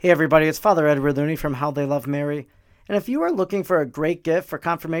Hey everybody, it's Father Edward Looney from How They Love Mary. And if you are looking for a great gift for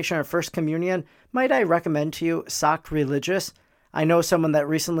confirmation or first communion, might I recommend to you Sock Religious? I know someone that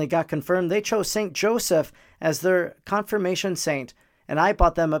recently got confirmed. They chose St. Joseph as their confirmation saint. And I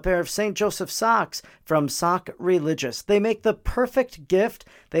bought them a pair of St. Joseph socks from Sock Religious. They make the perfect gift.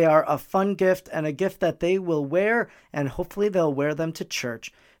 They are a fun gift and a gift that they will wear, and hopefully they'll wear them to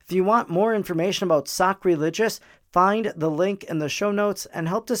church. If you want more information about Sock Religious, find the link in the show notes and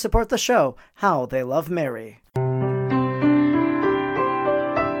help to support the show, How They Love Mary.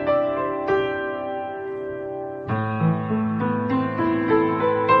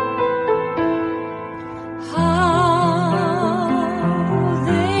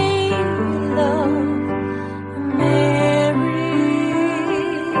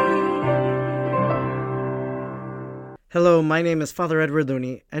 Hello, my name is Father Edward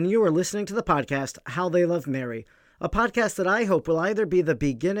Looney, and you are listening to the podcast, How They Love Mary, a podcast that I hope will either be the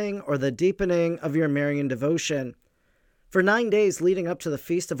beginning or the deepening of your Marian devotion. For 9 days leading up to the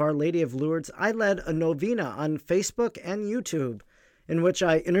Feast of Our Lady of Lourdes, I led a novena on Facebook and YouTube, in which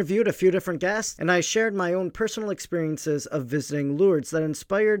I interviewed a few different guests, and I shared my own personal experiences of visiting Lourdes that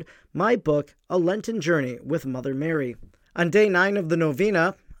inspired my book, A Lenten Journey with Mother Mary. On day 9 of the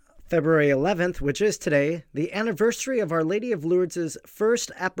novena, February 11th, which is today, the anniversary of Our Lady of Lourdes'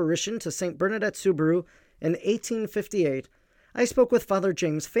 first apparition to St. Bernadette Soubirous in 1858, I spoke with Father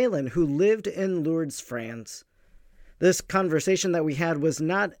James Phelan, who lived in Lourdes, France. This conversation that we had was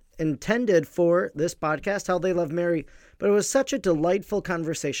not intended for this podcast, How They Love Mary, but it was such a delightful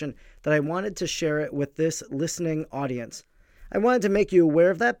conversation that I wanted to share it with this listening audience. I wanted to make you aware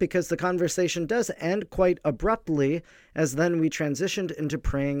of that because the conversation does end quite abruptly, as then we transitioned into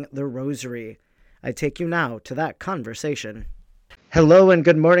praying the Rosary. I take you now to that conversation. Hello and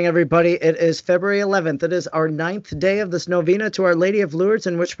good morning, everybody. It is February 11th. It is our 9th day of this novena to Our Lady of Lourdes,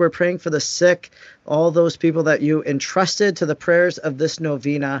 in which we're praying for the sick, all those people that you entrusted to the prayers of this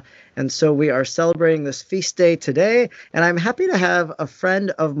novena. And so we are celebrating this feast day today. And I'm happy to have a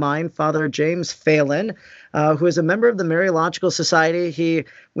friend of mine, Father James Phelan, who is a member of the Mariological Society.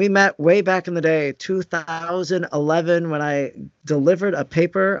 We met way back in the day, 2011, when I delivered a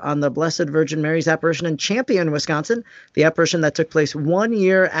paper on the Blessed Virgin Mary's apparition in Champion, Wisconsin, the apparition that took place 1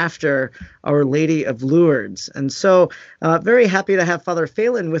 year after Our Lady of Lourdes. And so very happy to have Father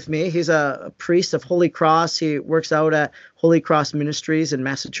Phelan with me. He's a priest of Holy Cross. He works out at Holy Cross Ministries in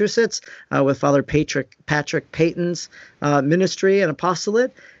Massachusetts with Father Patrick Peyton's ministry and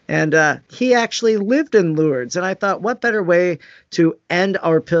apostolate. And he actually lived in Lourdes. And I thought, what better way to end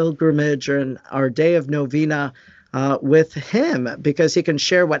our pilgrimage and our day of novena with him, because he can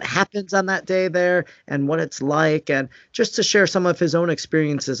share what happens on that day there and what it's like, and just to share some of his own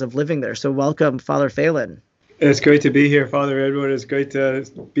experiences of living there. So welcome, Father Phelan. It's great to be here, Father Edward. It's great to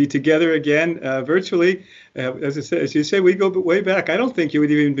be together again virtually. As you say, we go way back. I don't think you had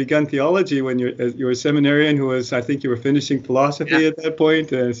even begun theology when you were a seminarian I think you were finishing philosophy at that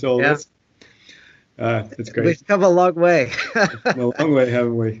point. It's great. We've come a long way. A long way,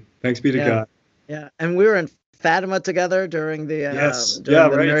 haven't we? Thanks be to God. Yeah, and we were in Fatima together during the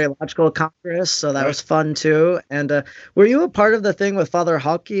Mariological Congress, so that was fun too. And were you a part of the thing with Father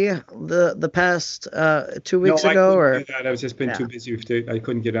Halki the past 2 weeks ago? Or do that. I've just been too busy. I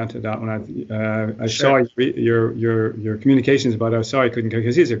couldn't get onto that one. I saw your communications about it. I saw I couldn't go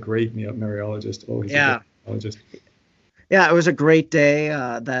because he's a great Mariologist. Oh, he's a great Mariologist. Yeah, it was a great day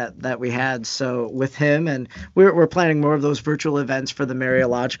that we had with him, and we're planning more of those virtual events for the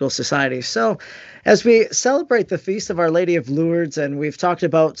Mariological Society. So as we celebrate the Feast of Our Lady of Lourdes, and we've talked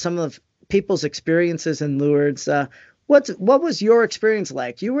about some of people's experiences in Lourdes, what was your experience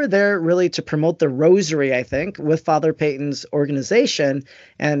like? You were there really to promote the Rosary, I think, with Father Peyton's organization,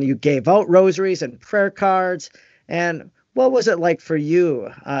 and you gave out rosaries and prayer cards. And what was it like for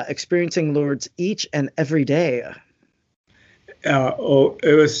you experiencing Lourdes each and every day?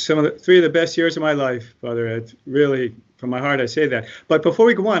 It was three of the best years of my life, Father Ed. Really, from my heart, I say that. But before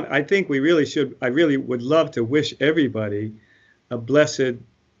we go on, I think I really would love to wish everybody a blessed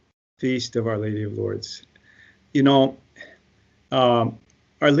Feast of Our Lady of Lourdes. You know, Our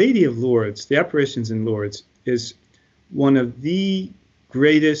Lady of Lourdes, the apparitions in Lourdes, is one of the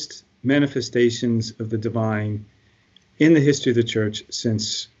greatest manifestations of the divine in the history of the Church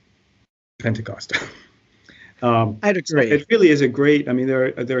since Pentecost. I'd agree. So it really is a great. I mean,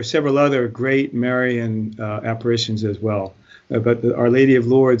 there are several other great Marian apparitions as well, but Our Lady of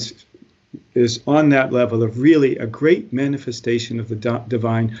Lourdes is on that level of really a great manifestation of the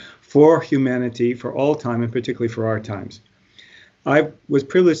divine for humanity, for all time, and particularly for our times. I was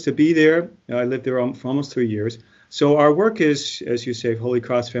privileged to be there. I lived there for almost 3 years. So our work is, as you say, Holy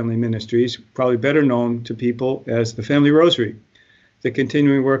Cross Family Ministries, probably better known to people as the Family Rosary, the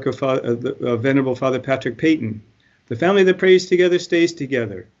continuing work of Venerable Father Patrick Peyton. The family that prays together stays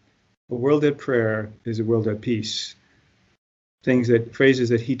together. A world at prayer is a world at peace. Phrases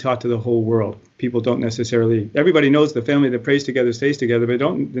that he taught to the whole world. People don't necessarily, everybody knows the family that prays together stays together, but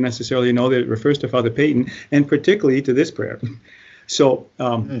don't necessarily know that it refers to Father Peyton, and particularly to this prayer. So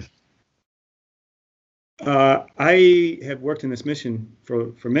I have worked in this mission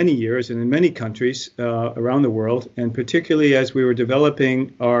for many years and in many countries around the world, and particularly as we were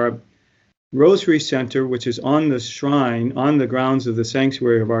developing our Rosary Center, which is on the shrine, on the grounds of the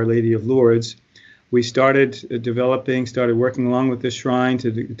sanctuary of Our Lady of Lourdes. We started working along with the shrine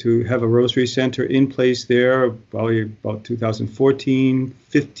to have a Rosary Center in place there, probably about 2014,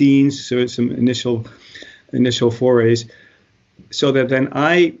 15, so some initial forays. So that then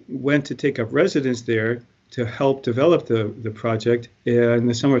I went to take up residence there to help develop the project in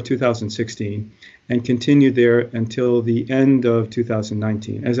the summer of 2016 and continued there until the end of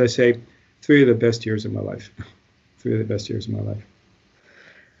 2019. As I say, 3 of the best years of my life. 3 of the best years of my life.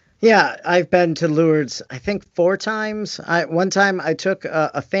 Yeah, I've been to Lourdes, I think 4 times. One time I took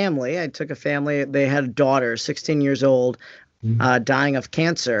a family. They had a daughter, 16 years old, dying of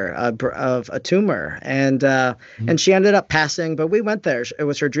cancer, of a tumor. And she ended up passing, but we went there. It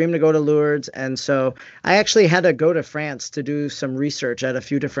was her dream to go to Lourdes. And so I actually had to go to France to do some research at a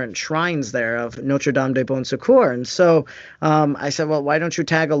few different shrines there of Notre Dame de Bon Secours. And so I said, well, why don't you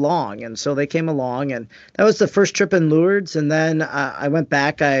tag along? And so they came along, and that was the first trip in Lourdes. And then I went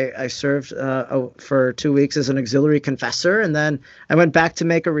back. I served for 2 weeks as an auxiliary confessor. And then I went back to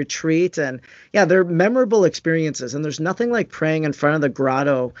make a retreat. And yeah, they're memorable experiences. And there's nothing like praying in front of the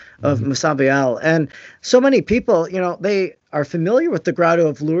grotto of Massabielle. And so many people, they are familiar with the Grotto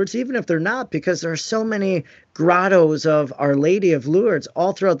of Lourdes, even if they're not, because there are so many grottos of Our Lady of Lourdes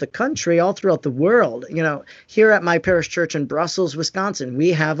all throughout the country, all throughout the world. Here at my parish church in Brussels, Wisconsin, we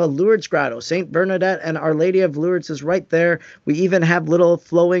have a Lourdes grotto. St. Bernadette and Our Lady of Lourdes is right there. We even have little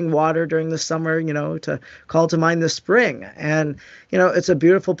flowing water during the summer, to call to mind the spring. And, it's a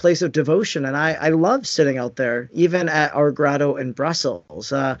beautiful place of devotion. And I love sitting out there, even at our grotto in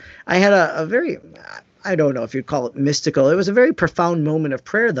Brussels. I had a very... I don't know if you'd call it mystical. It was a very profound moment of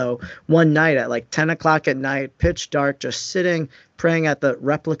prayer, though, one night at like 10 o'clock at night, pitch dark, just sitting, praying at the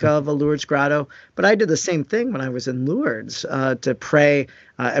replica of a Lourdes grotto. But I did the same thing when I was in Lourdes, to pray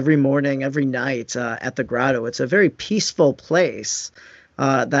every morning, every night at the grotto. It's a very peaceful place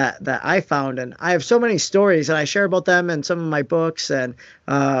that I found. And I have so many stories, and I share about them in some of my books. And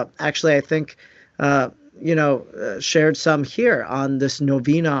actually, I think... shared some here on this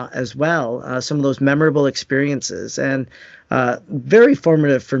novena as well, some of those memorable experiences, and very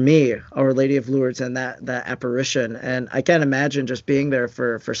formative for me, Our Lady of Lourdes and that apparition. And I can't imagine just being there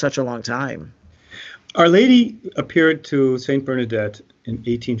for such a long time. Our Lady appeared to St. Bernadette in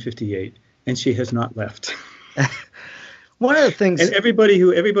 1858, and she has not left. One of the things... And everybody,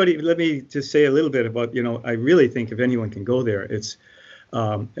 let me just say a little bit about, I really think if anyone can go there, it's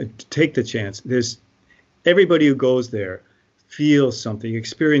take the chance. Everybody who goes there feels something,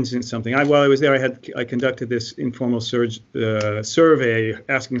 experiencing something. While I was there, I conducted this informal survey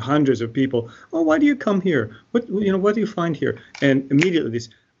asking hundreds of people, "Oh, why do you come here? What do you find here?" And immediately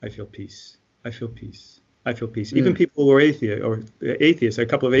I feel peace. I feel peace. I feel peace. Even people who are atheists, a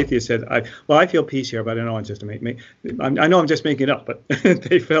couple of atheists said, "I feel peace here, but I know I'm just I know I'm just making it up," but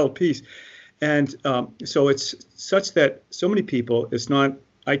they felt peace. And so it's such that so many people,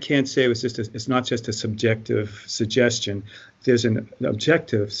 I can't say it's not just a subjective suggestion. There's an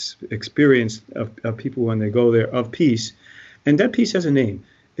objective experience of people when they go there of peace. And that peace has a name.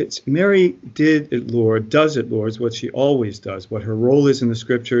 It's Mary does at Lourdes what she always does. What her role is in the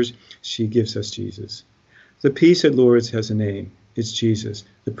scriptures, she gives us Jesus. The peace at Lourdes has a name. It's Jesus.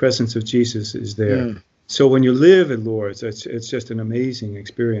 The presence of Jesus is there. So when you live at Lourdes, it's just an amazing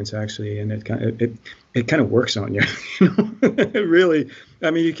experience, actually, and it kind of works on you. It really.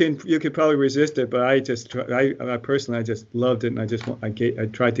 I mean, you could probably resist it, but I personally just loved it, and I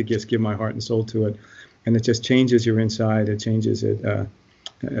tried to just give my heart and soul to it, and it just changes your inside. It changes it,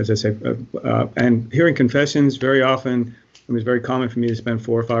 as I say, and hearing confessions very often. It was very common for me to spend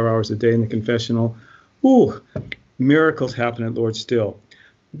 4 or 5 hours a day in the confessional. Ooh, miracles happen at Lourdes still.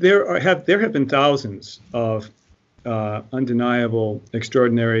 There have been thousands of undeniable,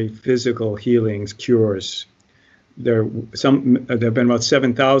 extraordinary physical healings, cures. There have been about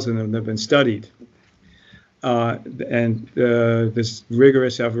 7,000 of them that have been studied. And this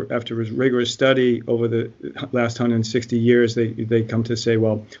after rigorous study over the last 160 years, they come to say,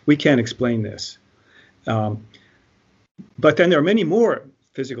 well, we can't explain this. But then there are many more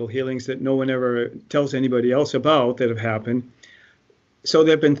physical healings that no one ever tells anybody else about that have happened. So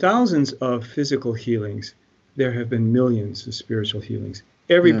there have been thousands of physical healings. There have been millions of spiritual healings.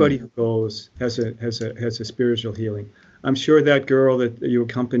 Everybody who goes has a spiritual healing. I'm sure that girl that you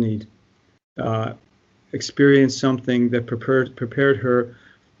accompanied experienced something that prepared her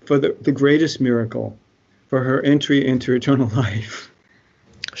for the greatest miracle, for her entry into eternal life.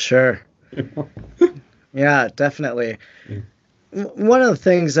 Sure. Yeah, definitely. One of the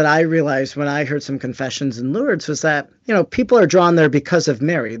things that I realized when I heard some confessions in Lourdes was that, people are drawn there because of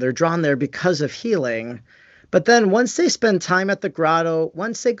Mary. They're drawn there because of healing. But then once they spend time at the grotto,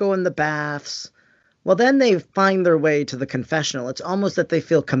 once they go in the baths, well, then they find their way to the confessional. It's almost that they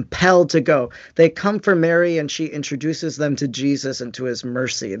feel compelled to go. They come for Mary and she introduces them to Jesus and to his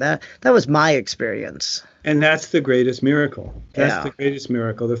mercy. That was my experience. And that's the greatest miracle. That's the greatest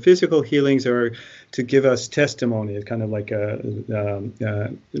miracle. The physical healings are to give us testimony. It's kind of like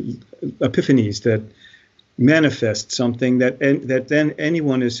epiphanies that manifest something that then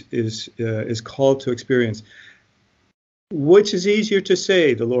anyone is called to experience. Which is easier to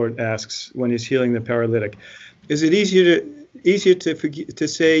say, the Lord asks when he's healing the paralytic. Is it easier to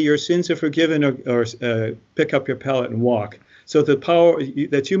say your sins are forgiven, or pick up your pallet and walk? So the power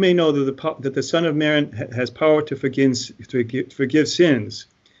that you may know that the Son of Man has power to forgive sins.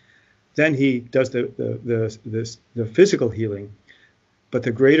 Then he does the physical healing, but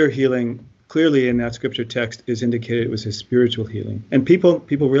the greater healing, clearly in that scripture text, is indicated it was his spiritual healing. And people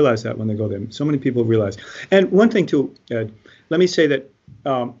realize that when they go there. So many people realize. And one thing too, Ed, let me say that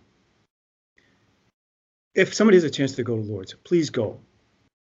if somebody has a chance to go to Lourdes, please go.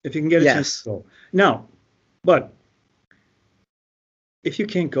 If you can get a chance to go. Now, but if you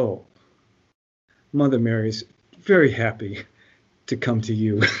can't go, Mother Mary's very happy to come to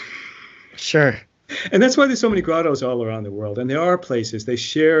you. Sure. And that's why there's so many grottos all around the world. And there are places they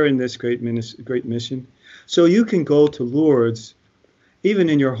share in this great mission. So you can go to Lourdes, even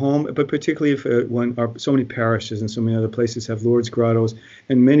in your home, but particularly if when so many parishes and so many other places have Lourdes grottos,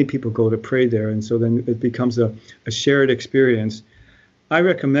 and many people go to pray there. And so then it becomes a shared experience. I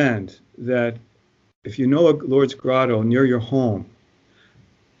recommend that if you know a Lourdes grotto near your home,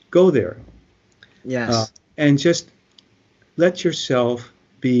 go there. Yes. And just let yourself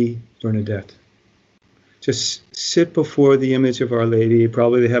be Bernadette. Just sit before the image of Our Lady.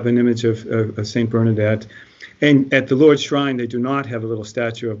 Probably they have an image of Saint Bernadette. And at the Lourdes Shrine, they do not have a little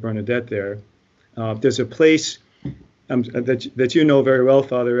statue of Bernadette there. There's a place that you know very well,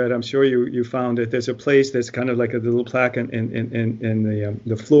 Father Ed. I'm sure you found it. There's a place that's kind of like a little plaque in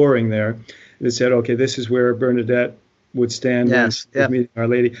the flooring there that said, okay, this is where Bernadette would stand when meeting Our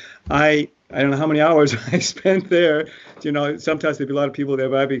Lady. I don't know how many hours I spent there. Sometimes there'd be a lot of people there,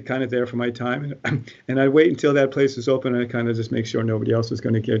 but I'd be kind of there for my time. And I'd wait until that place was open and I'd kind of just make sure nobody else was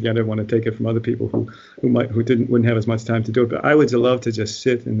going to get it. I didn't want to take it from other people who wouldn't have as much time to do it. But I would love to just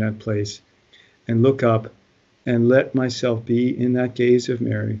sit in that place and look up and let myself be in that gaze of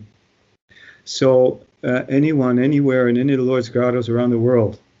Mary. So anyone, anywhere, in any of the Lourdes grottos around the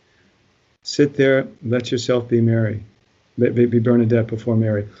world, sit there, let yourself be Mary. Be Bernadette before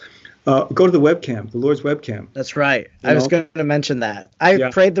Mary. Go to the webcam, the Lourdes webcam. That's right. I was going to mention that.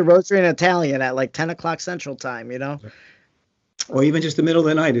 I prayed the Rosary in Italian at like 10 o'clock Central Time, Or even just the middle of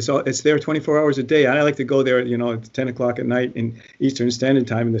the night. It's there 24 hours a day. I like to go there, at 10 o'clock at night in Eastern Standard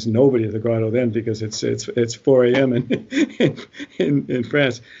Time, and there's nobody at the grotto then because it's 4 a.m. in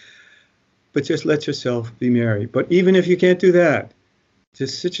France. But just let yourself be Mary. But even if you can't do that,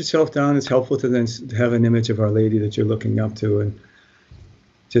 just sit yourself down. It's helpful to then have an image of Our Lady that you're looking up to, and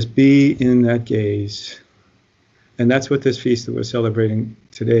just be in that gaze. And that's what this feast that we're celebrating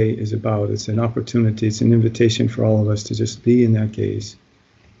today is about. It's an opportunity, it's an invitation for all of us to just be in that gaze.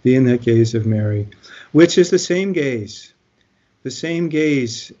 Be in that gaze of Mary, which is the same gaze. The same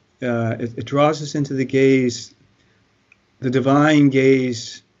gaze, it draws us into the gaze, the divine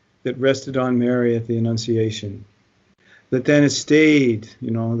gaze that rested on Mary at the Annunciation. That then it stayed,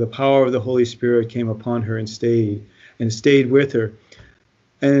 the power of the Holy Spirit came upon her and stayed with her.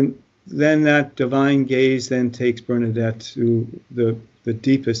 And then that divine gaze then takes Bernadette to the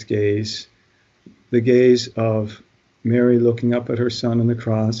deepest gaze, the gaze of Mary looking up at her Son on the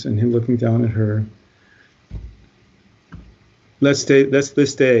cross and him looking down at her. Let's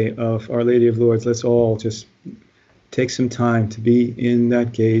this day of Our Lady of Lourdes, let's all just take some time to be in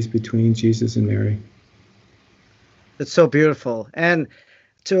that gaze between Jesus and Mary. It's so beautiful. And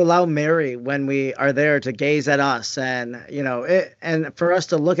to allow Mary, when we are there, to gaze at us and, and for us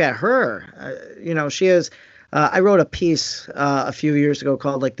to look at her, she is I wrote a piece a few years ago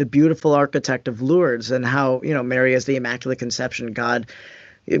called like "The Beautiful Architect of Lourdes," and how Mary as the Immaculate Conception, God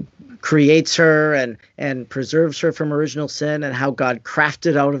it creates her and preserves her from original sin, and how God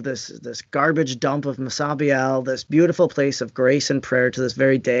crafted out of this garbage dump of Masabiel this beautiful place of grace and prayer to this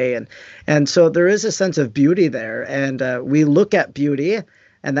very day. And so there is a sense of beauty there, and we look at beauty,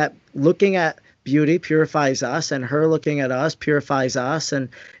 and that looking at beauty purifies us, and her looking at us purifies us, and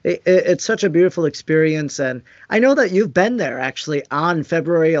it's such a beautiful experience. And I know that you've been there actually on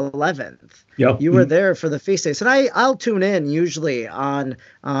February 11th. Yeah. You were there for the feast days, and I'll tune in usually on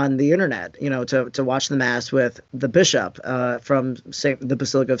the internet, to watch the mass with the bishop from the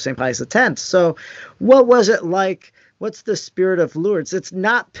Basilica of St. Pius X. So, what was it like? What's the spirit of Lourdes? It's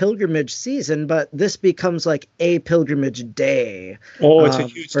not pilgrimage season, but this becomes like a pilgrimage day. Oh, it's a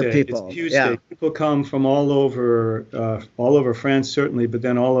huge for day. people. It's a huge day. People come from all over France, certainly, but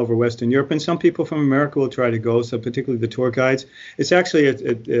then all over Western Europe. And some people from America will try to go, so particularly the tour guides. It's actually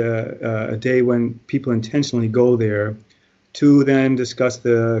a day when people intentionally go there to then discuss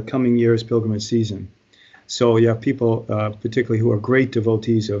the coming year's pilgrimage season. So you have people, particularly who are great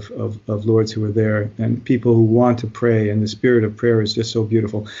devotees of Lourdes, who are there, and people who want to pray, and the spirit of prayer is just so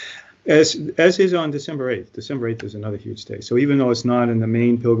beautiful. As is on December 8th. December 8th is another huge day. So even though it's not in the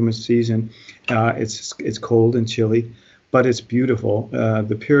main pilgrimage season, it's cold and chilly, but it's beautiful.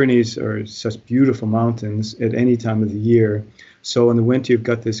 The Pyrenees are such beautiful mountains at any time of the year. So in the winter, you've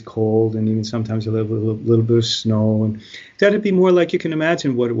got this cold, and even sometimes a little bit of snow. And that'd be more like you can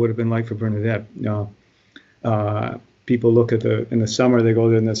imagine what it would have been like for Bernadette. People look at in the summer, they go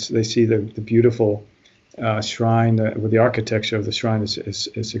there and they see the beautiful shrine with the architecture of the shrine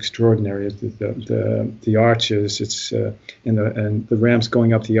is extraordinary. The arches, and the ramps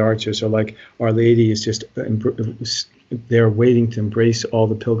going up the arches are like Our Lady is just there waiting to embrace all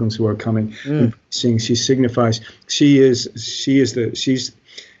the pilgrims who are coming. She signifies she's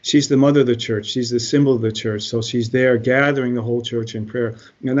the mother of the church. She's the symbol of the church. So she's there gathering the whole church in prayer.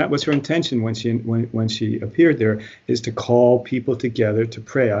 And that was her intention when she appeared there, is to call people together to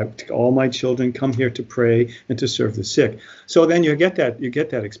pray. All my children come here to pray and to serve the sick. So then you get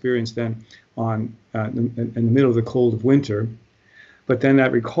that experience then in the middle of the cold of winter. But then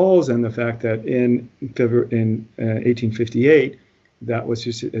that recalls then the fact that in 1858, that was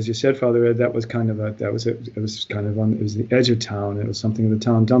just, as you said, Father Ed, that was kind of it was the edge of town. It was something of the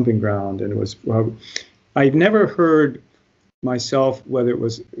town dumping ground, and it was. I'd never heard myself whether it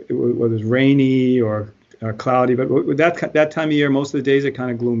was rainy or cloudy, but that time of year, most of the days are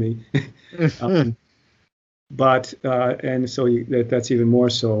kind of gloomy. But and so that's even more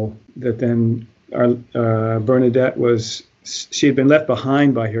so that then Bernadette was. She had been left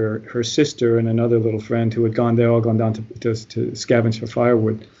behind by her sister and another little friend who had all gone down to scavenge for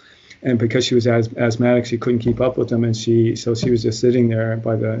firewood, and because she was asthmatic, she couldn't keep up with them, and she was just sitting there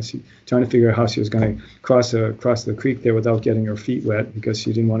trying to figure out how she was going to cross the creek there without getting her feet wet, because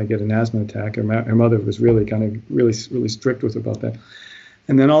she didn't want to get an asthma attack. Her mother was really really strict with her about that,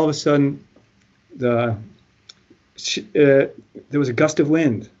 and then all of a sudden, there was a gust of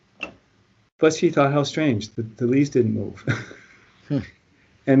wind. But she thought, how strange, the leaves didn't move.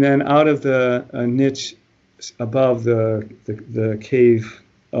 And then out of the niche above the cave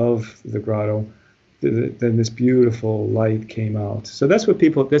of the grotto, then this beautiful light came out. So that's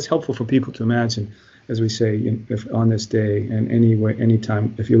helpful for people to imagine, as we say, on this day, and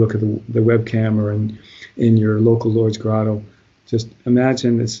anytime, if you look at the webcam or in your local Lourdes grotto, just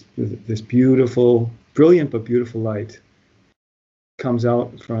imagine this beautiful, brilliant but beautiful light comes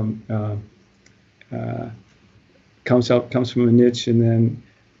out from comes from a niche, and then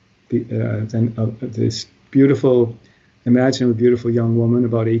this beautiful. Imagine a beautiful young woman,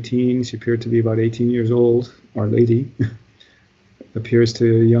 about 18. She appeared to be about 18 years old. Our Lady appears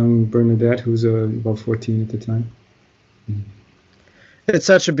to young Bernadette, who's about 14 at the time. It's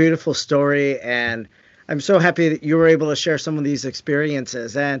such a beautiful story, and I'm so happy that you were able to share some of these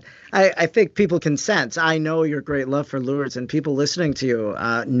experiences. And I think people can sense, I know your great love for Lourdes, and people listening to you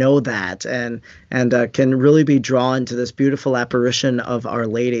know that, and can really be drawn to this beautiful apparition of Our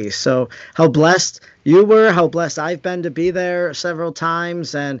Lady. So how blessed you were, how blessed I've been to be there several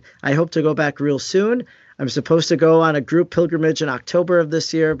times, and I hope to go back real soon. I'm supposed to go on a group pilgrimage in October of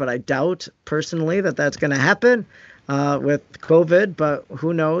this year, but I doubt personally that that's going to happen. With COVID, but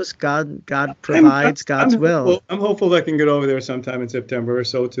who knows? God provides God's will. I'm hopeful I can get over there sometime in September or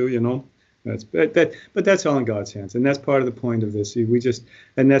so too. But that's all in God's hands, and that's part of the point of this.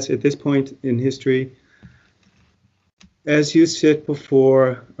 And that's at this point in history. As you sit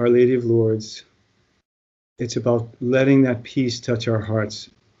before Our Lady of Lourdes, it's about letting that peace touch our hearts,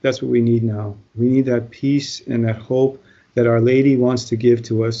 That's what we need now. We need that peace and that hope that Our Lady wants to give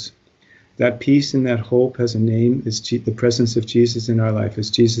to us. That peace and that hope has a name. It's the presence of Jesus in our life. It's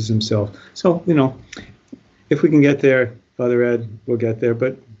Jesus himself. So, if we can get there, Father Ed, we'll get there.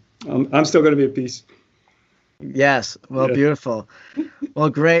 But I'm still going to be at peace. Yes. Well, yeah. Beautiful.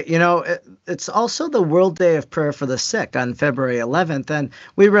 Well, great. It's also the World Day of Prayer for the Sick on February 11th. And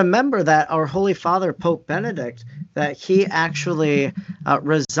we remember that our Holy Father, Pope Benedict, that he actually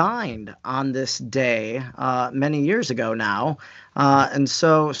resigned on this day many years ago now. And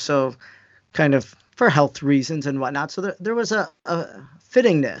so kind of for health reasons and whatnot. So there was a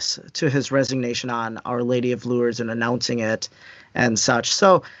fittingness to his resignation on Our Lady of Lourdes and announcing it and such.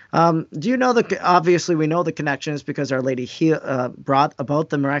 So do you know obviously we know the connections because Our Lady brought about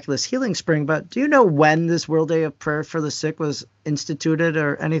the miraculous healing spring, but do you know when this World Day of Prayer for the Sick was instituted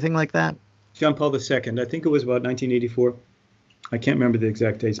or anything like that? John Paul II. I think it was about 1984. I can't remember the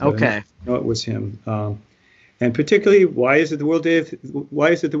exact dates, but okay. I know it was him. And particularly, why is it the World Day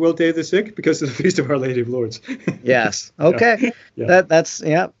of the Sick? Because of the Feast of Our Lady of Lourdes. Yes. Okay. Yeah.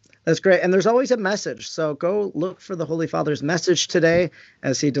 That's great. And there's always a message. So go look for the Holy Father's message today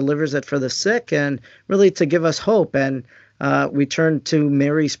as he delivers it for the sick and really to give us hope. And we turn to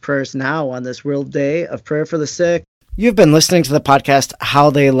Mary's prayers now on this World Day of Prayer for the Sick. You've been listening to the podcast, How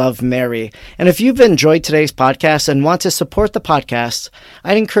They Love Mary. And if you've enjoyed today's podcast and want to support the podcast,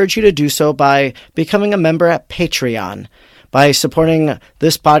 I'd encourage you to do so by becoming a member at Patreon. By supporting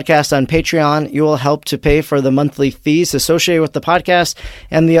this podcast on Patreon, you will help to pay for the monthly fees associated with the podcast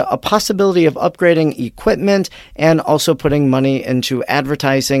and the possibility of upgrading equipment and also putting money into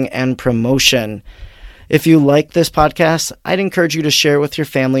advertising and promotion. If you like this podcast, I'd encourage you to share it with your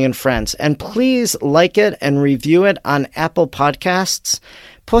family and friends. And please like it and review it on Apple Podcasts.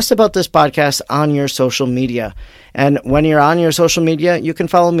 Post about this podcast on your social media. And when you're on your social media, you can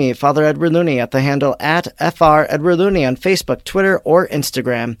follow me, Father Edward Looney, at the handle @FrEdwardLooney on Facebook, Twitter, or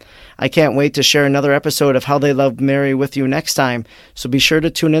Instagram. I can't wait to share another episode of How They Love Mary with you next time, so be sure to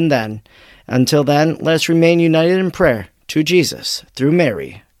tune in then. Until then, let us remain united in prayer to Jesus through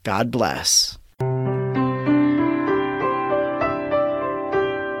Mary. God bless.